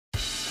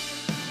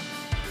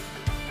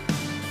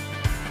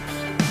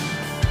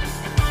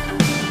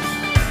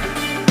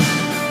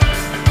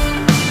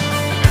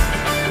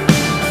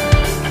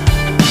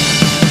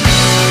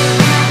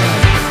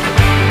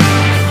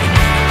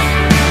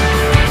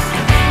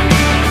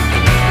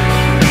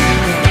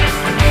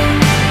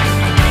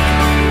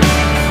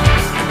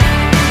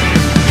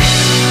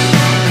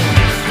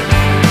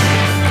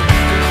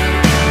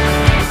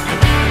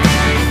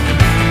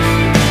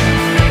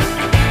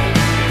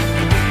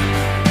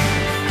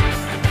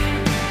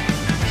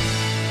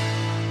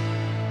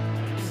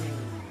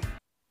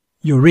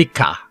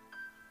Eureka.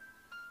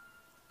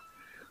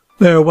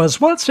 There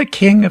was once a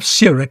king of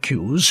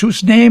Syracuse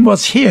whose name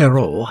was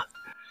Hero.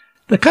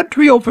 The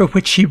country over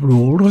which he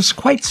ruled was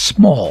quite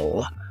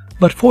small,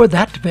 but for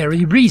that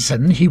very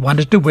reason he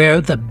wanted to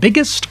wear the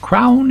biggest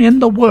crown in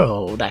the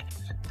world.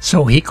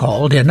 So he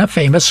called in a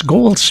famous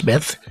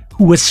goldsmith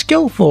who was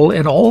skillful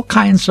in all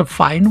kinds of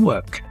fine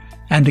work,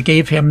 and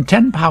gave him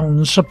 10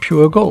 pounds of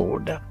pure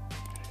gold.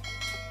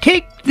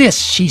 "Take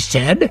this," he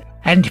said,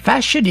 "and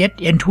fashion it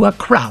into a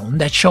crown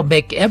that shall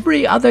make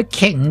every other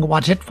king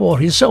want it for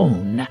his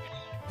own.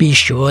 Be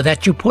sure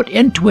that you put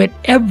into it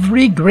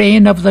every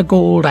grain of the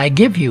gold I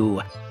give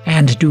you,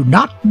 and do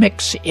not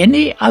mix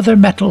any other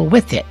metal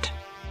with it."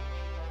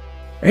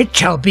 "It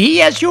shall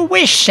be as you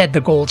wish," said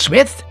the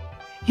goldsmith.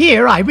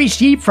 "Here I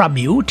receive from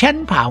you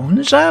 10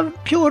 pounds of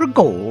pure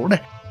gold.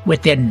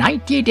 Within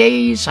 90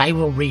 days I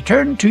will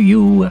return to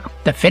you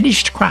the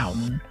finished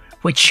crown,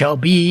 which shall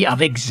be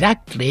of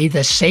exactly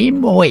the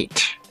same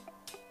weight."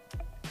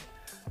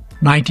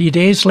 90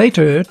 days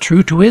later,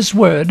 true to his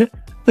word,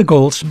 the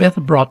goldsmith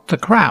brought the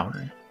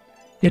crown.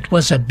 It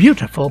was a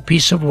beautiful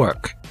piece of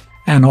work,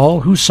 and all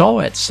who saw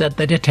it said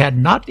that it had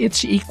not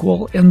its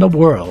equal in the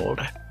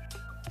world.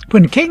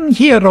 When King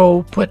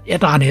Hero put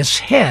it on his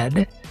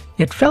head,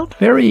 it felt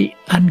very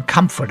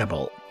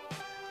uncomfortable.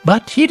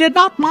 But he did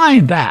not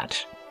mind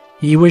that.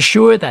 He was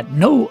sure that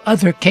no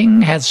other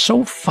king had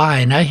so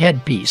fine a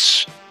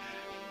headpiece.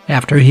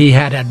 After he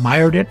had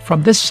admired it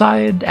from this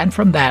side and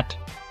from that,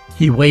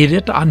 he weighed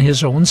it on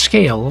his own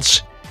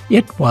scales.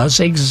 It was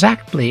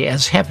exactly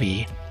as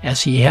heavy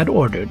as he had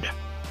ordered.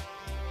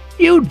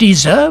 "You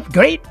deserve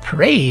great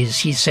praise,"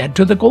 he said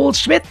to the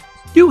goldsmith.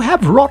 "You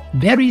have wrought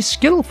very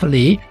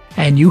skillfully,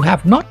 and you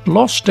have not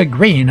lost a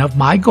grain of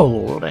my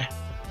gold."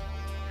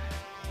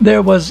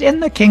 There was in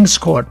the king's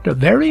court a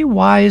very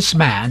wise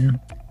man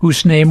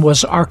whose name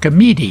was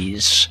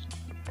Archimedes.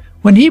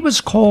 When he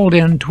was called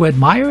in to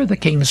admire the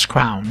king's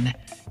crown,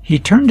 he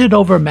turned it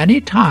over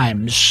many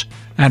times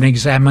and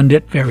examined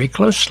it very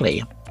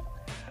closely.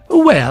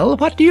 "Well,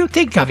 what do you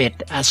think of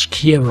it?" asked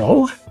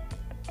Hero.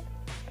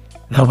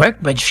 "The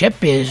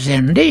workmanship is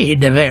indeed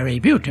very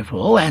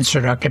beautiful,"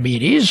 answered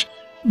Archimedes,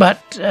 but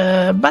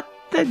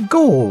the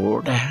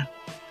gold—"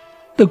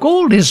 "The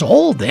gold is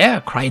all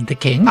there," cried the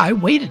king. "I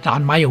weighed it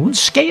on my own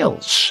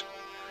scales."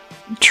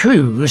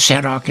 "True,"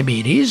 said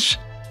Archimedes,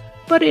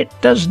 "but it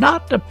does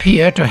not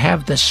appear to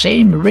have the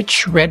same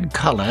rich red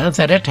color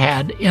that it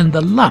had in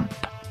the lump.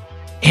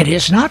 It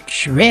is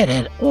not red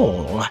at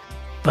all,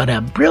 but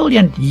a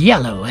brilliant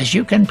yellow, as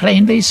you can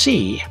plainly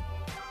see."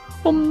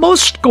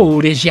 "Most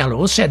gold is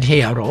yellow," said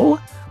Hero,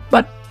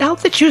 "but now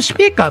that you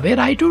speak of it,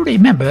 I do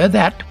remember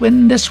that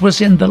when this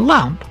was in the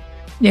lump,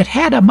 it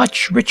had a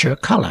much richer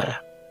color."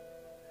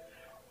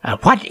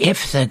 "What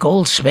if the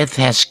goldsmith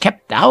has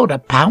kept out a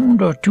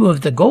pound or two of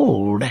the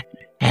gold,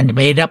 and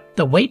made up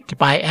the weight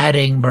by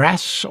adding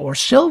brass or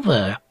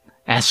silver?"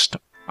 asked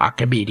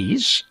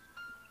Archimedes.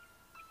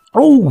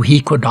 "Oh, he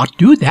could not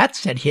do that,"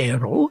 said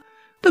Hero.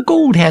 "The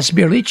gold has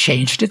merely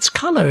changed its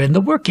color in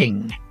the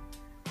working."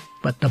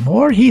 But the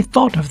more he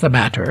thought of the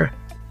matter,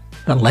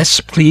 the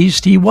less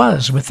pleased he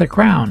was with the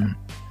crown.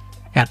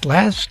 At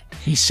last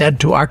he said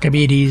to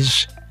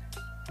Archimedes,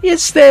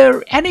 "Is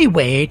there any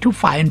way to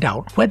find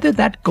out whether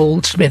that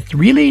goldsmith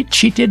really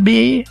cheated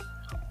me,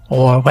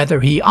 or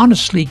whether he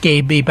honestly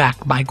gave me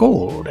back my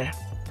gold?"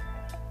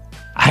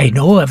 "I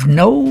know of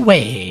no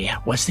way,"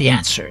 was the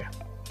answer.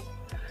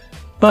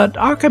 But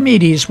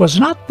Archimedes was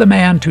not the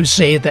man to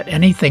say that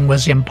anything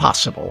was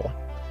impossible.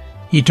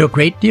 He took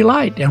great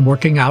delight in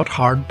working out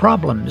hard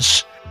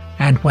problems,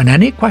 and when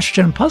any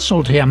question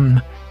puzzled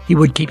him, he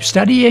would keep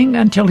studying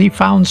until he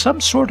found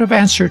some sort of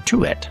answer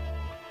to it.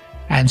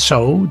 And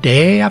so,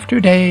 day after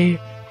day,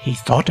 he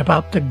thought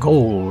about the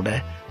gold,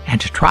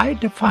 and tried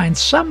to find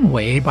some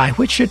way by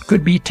which it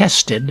could be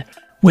tested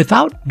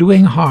without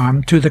doing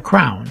harm to the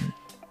crown.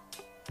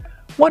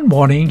 One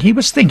morning he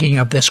was thinking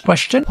of this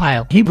question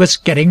while he was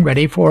getting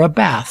ready for a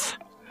bath.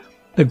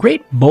 The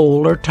great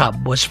bowl or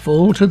tub was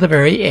full to the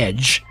very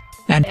edge,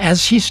 and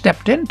as he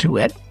stepped into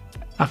it,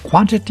 a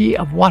quantity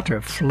of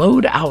water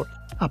flowed out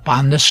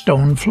upon the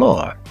stone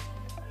floor.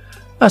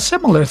 A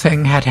similar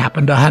thing had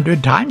happened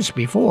 100 times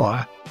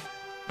before,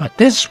 but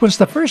this was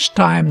the first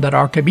time that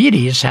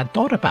Archimedes had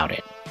thought about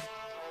it.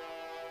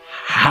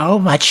 "How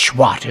much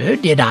water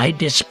did I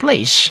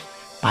displace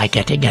by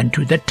getting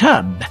into the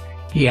tub?"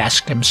 he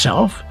asked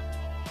himself.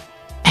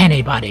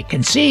 "Anybody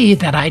can see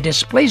that I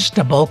displaced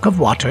a bulk of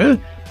water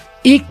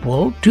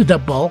equal to the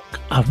bulk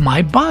of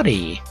my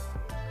body.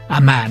 A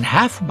man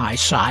half my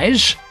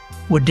size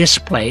would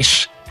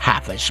displace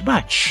half as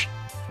much.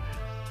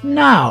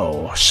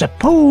 Now,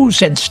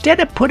 suppose instead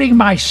of putting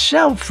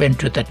myself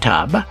into the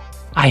tub,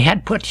 I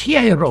had put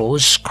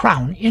Hero's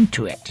crown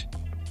into it.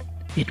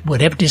 It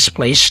would have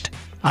displaced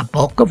a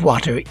bulk of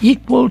water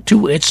equal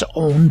to its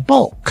own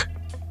bulk.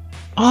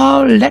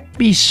 Oh, let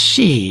me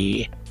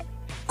see.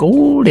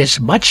 Gold is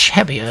much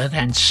heavier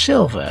than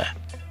silver.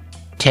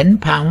 10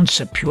 pounds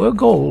of pure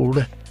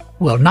gold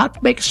will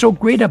not make so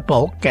great a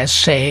bulk as,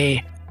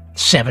 say,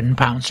 7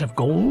 pounds of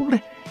gold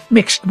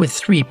mixed with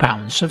 3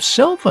 pounds of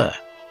silver.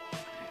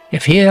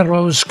 If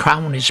Hero's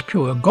crown is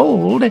pure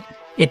gold,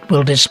 it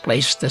will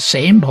displace the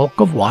same bulk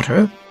of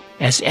water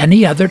as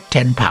any other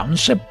 10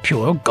 pounds of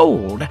pure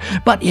gold.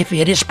 But if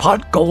it is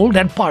part gold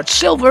and part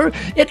silver,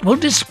 it will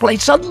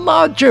displace a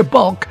larger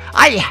bulk.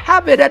 I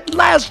have it at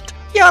last!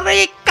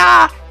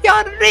 Eureka!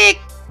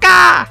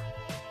 Eureka!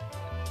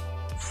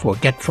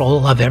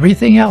 Forgetful of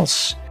everything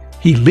else,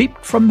 he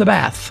leaped from the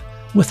bath.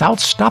 Without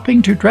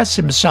stopping to dress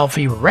himself,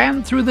 he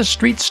ran through the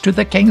streets to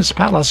the king's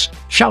palace,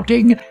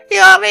 shouting,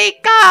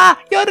 "Eureka!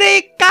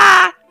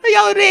 Eureka!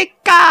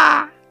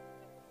 Eureka!"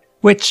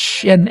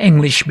 which in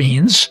English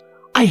means,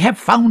 "I have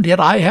found it!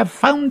 I have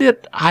found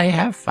it! I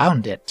have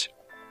found it!"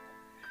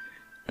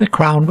 The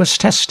crown was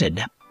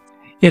tested.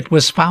 It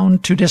was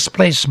found to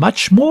displace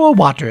much more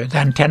water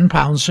than 10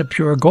 pounds of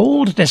pure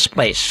gold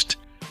displaced.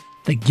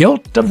 The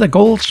guilt of the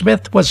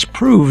goldsmith was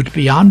proved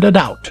beyond a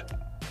doubt.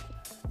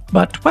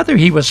 But whether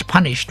he was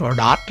punished or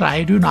not,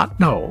 I do not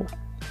know.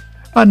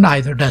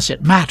 Neither does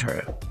it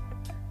matter.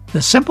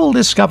 The simple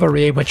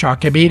discovery which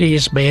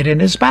Archimedes made in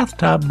his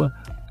bathtub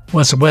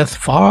was worth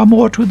far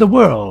more to the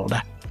world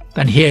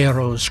than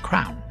Hero's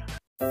crown.